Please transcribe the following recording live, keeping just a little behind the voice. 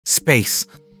Space,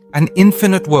 an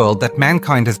infinite world that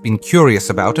mankind has been curious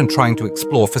about and trying to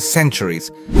explore for centuries.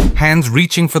 Hands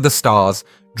reaching for the stars,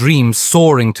 dreams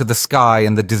soaring to the sky,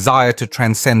 and the desire to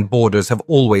transcend borders have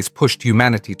always pushed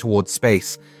humanity towards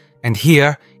space. And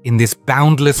here, in this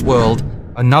boundless world,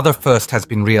 another first has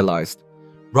been realized.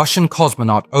 Russian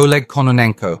cosmonaut Oleg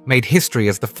Kononenko made history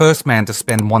as the first man to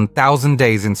spend 1,000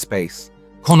 days in space.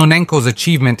 Kononenko's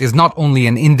achievement is not only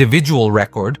an individual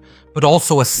record, but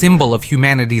also a symbol of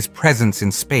humanity's presence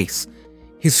in space.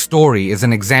 His story is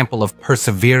an example of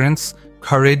perseverance,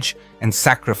 courage, and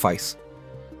sacrifice.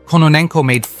 Kononenko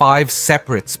made 5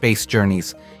 separate space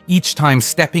journeys, each time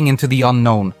stepping into the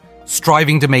unknown,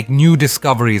 striving to make new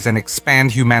discoveries and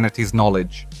expand humanity's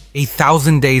knowledge.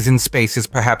 1,000 days in space is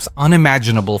perhaps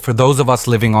unimaginable for those of us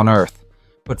living on Earth,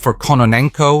 but for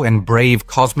Kononenko and brave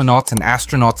cosmonauts and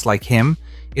astronauts like him,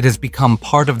 it has become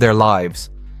part of their lives.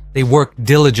 They work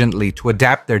diligently to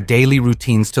adapt their daily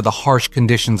routines to the harsh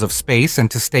conditions of space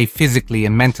and to stay physically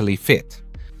and mentally fit.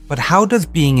 But how does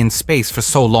being in space for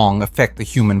so long affect the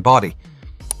human body?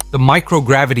 The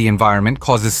microgravity environment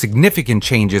causes significant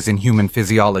changes in human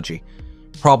physiology.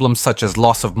 Problems such as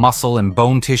loss of muscle and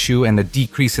bone tissue and a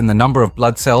decrease in the number of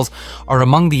blood cells are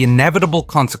among the inevitable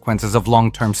consequences of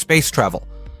long-term space travel.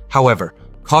 However,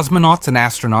 cosmonauts and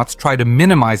astronauts try to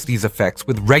minimize these effects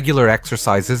with regular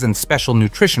exercises and special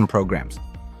nutrition programs.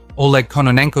 Oleg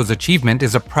Kononenko's achievement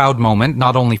is a proud moment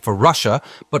not only for Russia,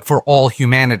 but for all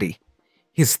humanity.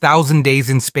 His 1,000 days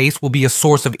in space will be a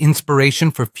source of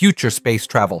inspiration for future space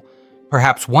travel.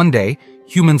 Perhaps one day,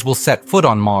 humans will set foot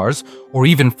on Mars, or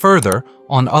even further,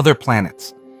 on other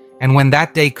planets. And when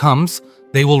that day comes,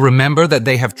 they will remember that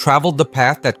they have traveled the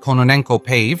path that Kononenko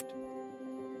paved.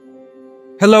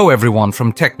 Hello everyone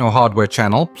from Techno Hardware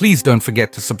channel. Please don't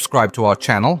forget to subscribe to our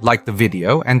channel, like the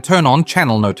video, and turn on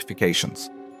channel notifications.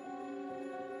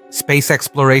 Space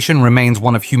exploration remains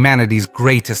one of humanity's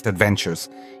greatest adventures.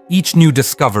 Each new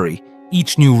discovery,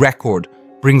 each new record,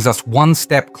 brings us one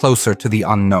step closer to the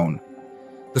unknown.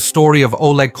 The story of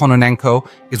Oleg Kononenko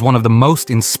is one of the most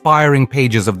inspiring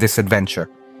pages of this adventure.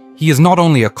 He is not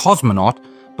only a cosmonaut,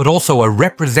 but also a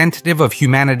representative of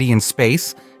humanity in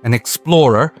space, an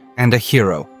explorer, and a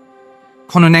hero.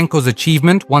 Kononenko's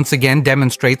achievement once again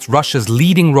demonstrates Russia's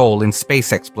leading role in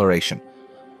space exploration.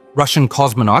 Russian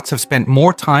cosmonauts have spent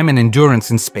more time and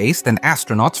endurance in space than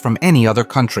astronauts from any other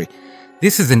country.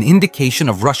 This is an indication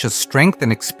of Russia's strength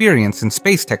and experience in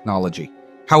space technology.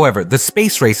 However, the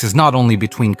space race is not only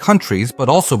between countries, but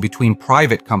also between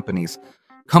private companies.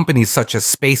 Companies such as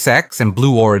SpaceX and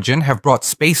Blue Origin have brought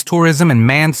space tourism and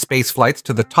manned space flights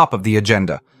to the top of the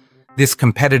agenda. This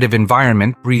competitive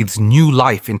environment breathes new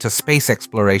life into space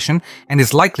exploration and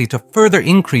is likely to further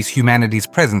increase humanity's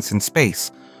presence in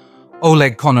space.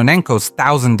 Oleg Kononenko's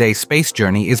 1,000-day space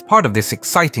journey is part of this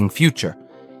exciting future.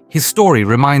 His story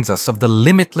reminds us of the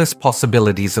limitless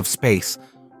possibilities of space.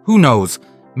 Who knows,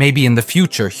 maybe in the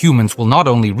future humans will not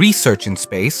only research in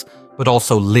space, but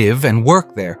also live and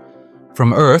work there.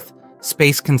 From Earth,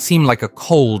 space can seem like a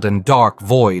cold and dark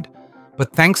void.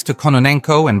 But thanks to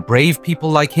Kononenko and brave people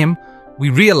like him,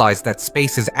 we realize that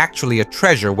space is actually a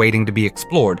treasure waiting to be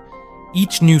explored.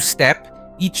 Each new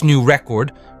step, each new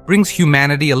record, brings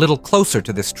humanity a little closer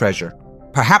to this treasure.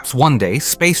 Perhaps one day,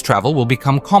 space travel will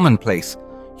become commonplace.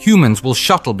 Humans will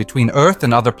shuttle between Earth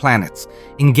and other planets,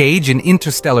 engage in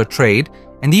interstellar trade,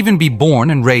 and even be born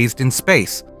and raised in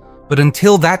space. But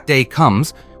until that day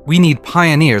comes, we need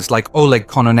pioneers like Oleg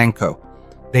Kononenko.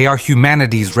 They are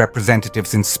humanity's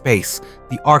representatives in space,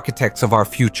 the architects of our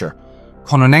future.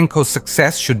 Kononenko's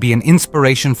success should be an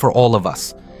inspiration for all of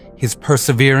us. His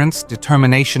perseverance,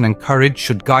 determination, and courage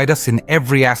should guide us in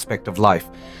every aspect of life.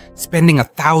 Spending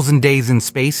 1,000 days in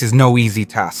space is no easy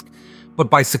task. But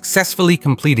by successfully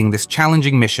completing this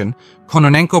challenging mission,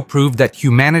 Kononenko proved that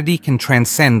humanity can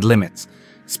transcend limits.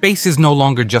 Space is no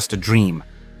longer just a dream,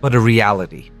 but a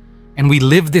reality. And we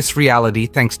live this reality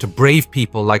thanks to brave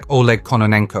people like Oleg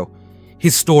Kononenko.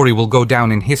 His story will go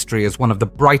down in history as one of the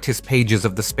brightest pages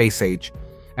of the space age.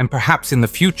 And perhaps in the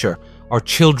future, our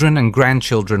children and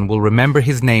grandchildren will remember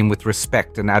his name with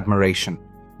respect and admiration.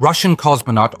 Russian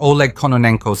cosmonaut Oleg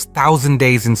Kononenko's 1,000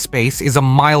 days in space is a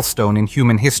milestone in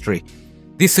human history.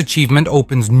 This achievement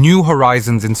opens new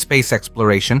horizons in space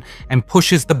exploration and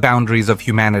pushes the boundaries of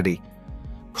humanity.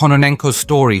 Kononenko's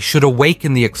story should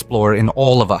awaken the explorer in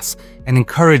all of us and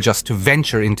encourage us to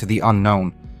venture into the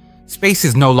unknown. Space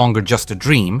is no longer just a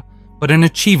dream, but an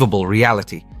achievable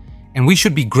reality, and we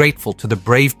should be grateful to the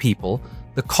brave people,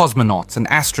 the cosmonauts and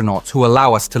astronauts who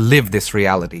allow us to live this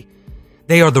reality.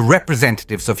 They are the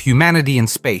representatives of humanity in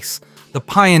space, the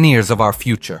pioneers of our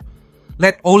future.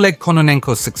 Let Oleg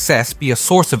Kononenko's success be a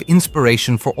source of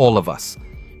inspiration for all of us.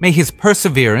 May his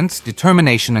perseverance,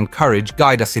 determination, and courage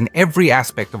guide us in every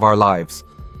aspect of our lives.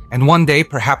 And one day,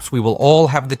 perhaps we will all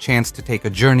have the chance to take a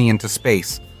journey into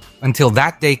space. Until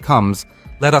that day comes,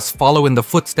 let us follow in the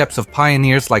footsteps of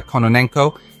pioneers like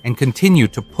Kononenko and continue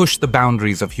to push the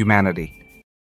boundaries of humanity.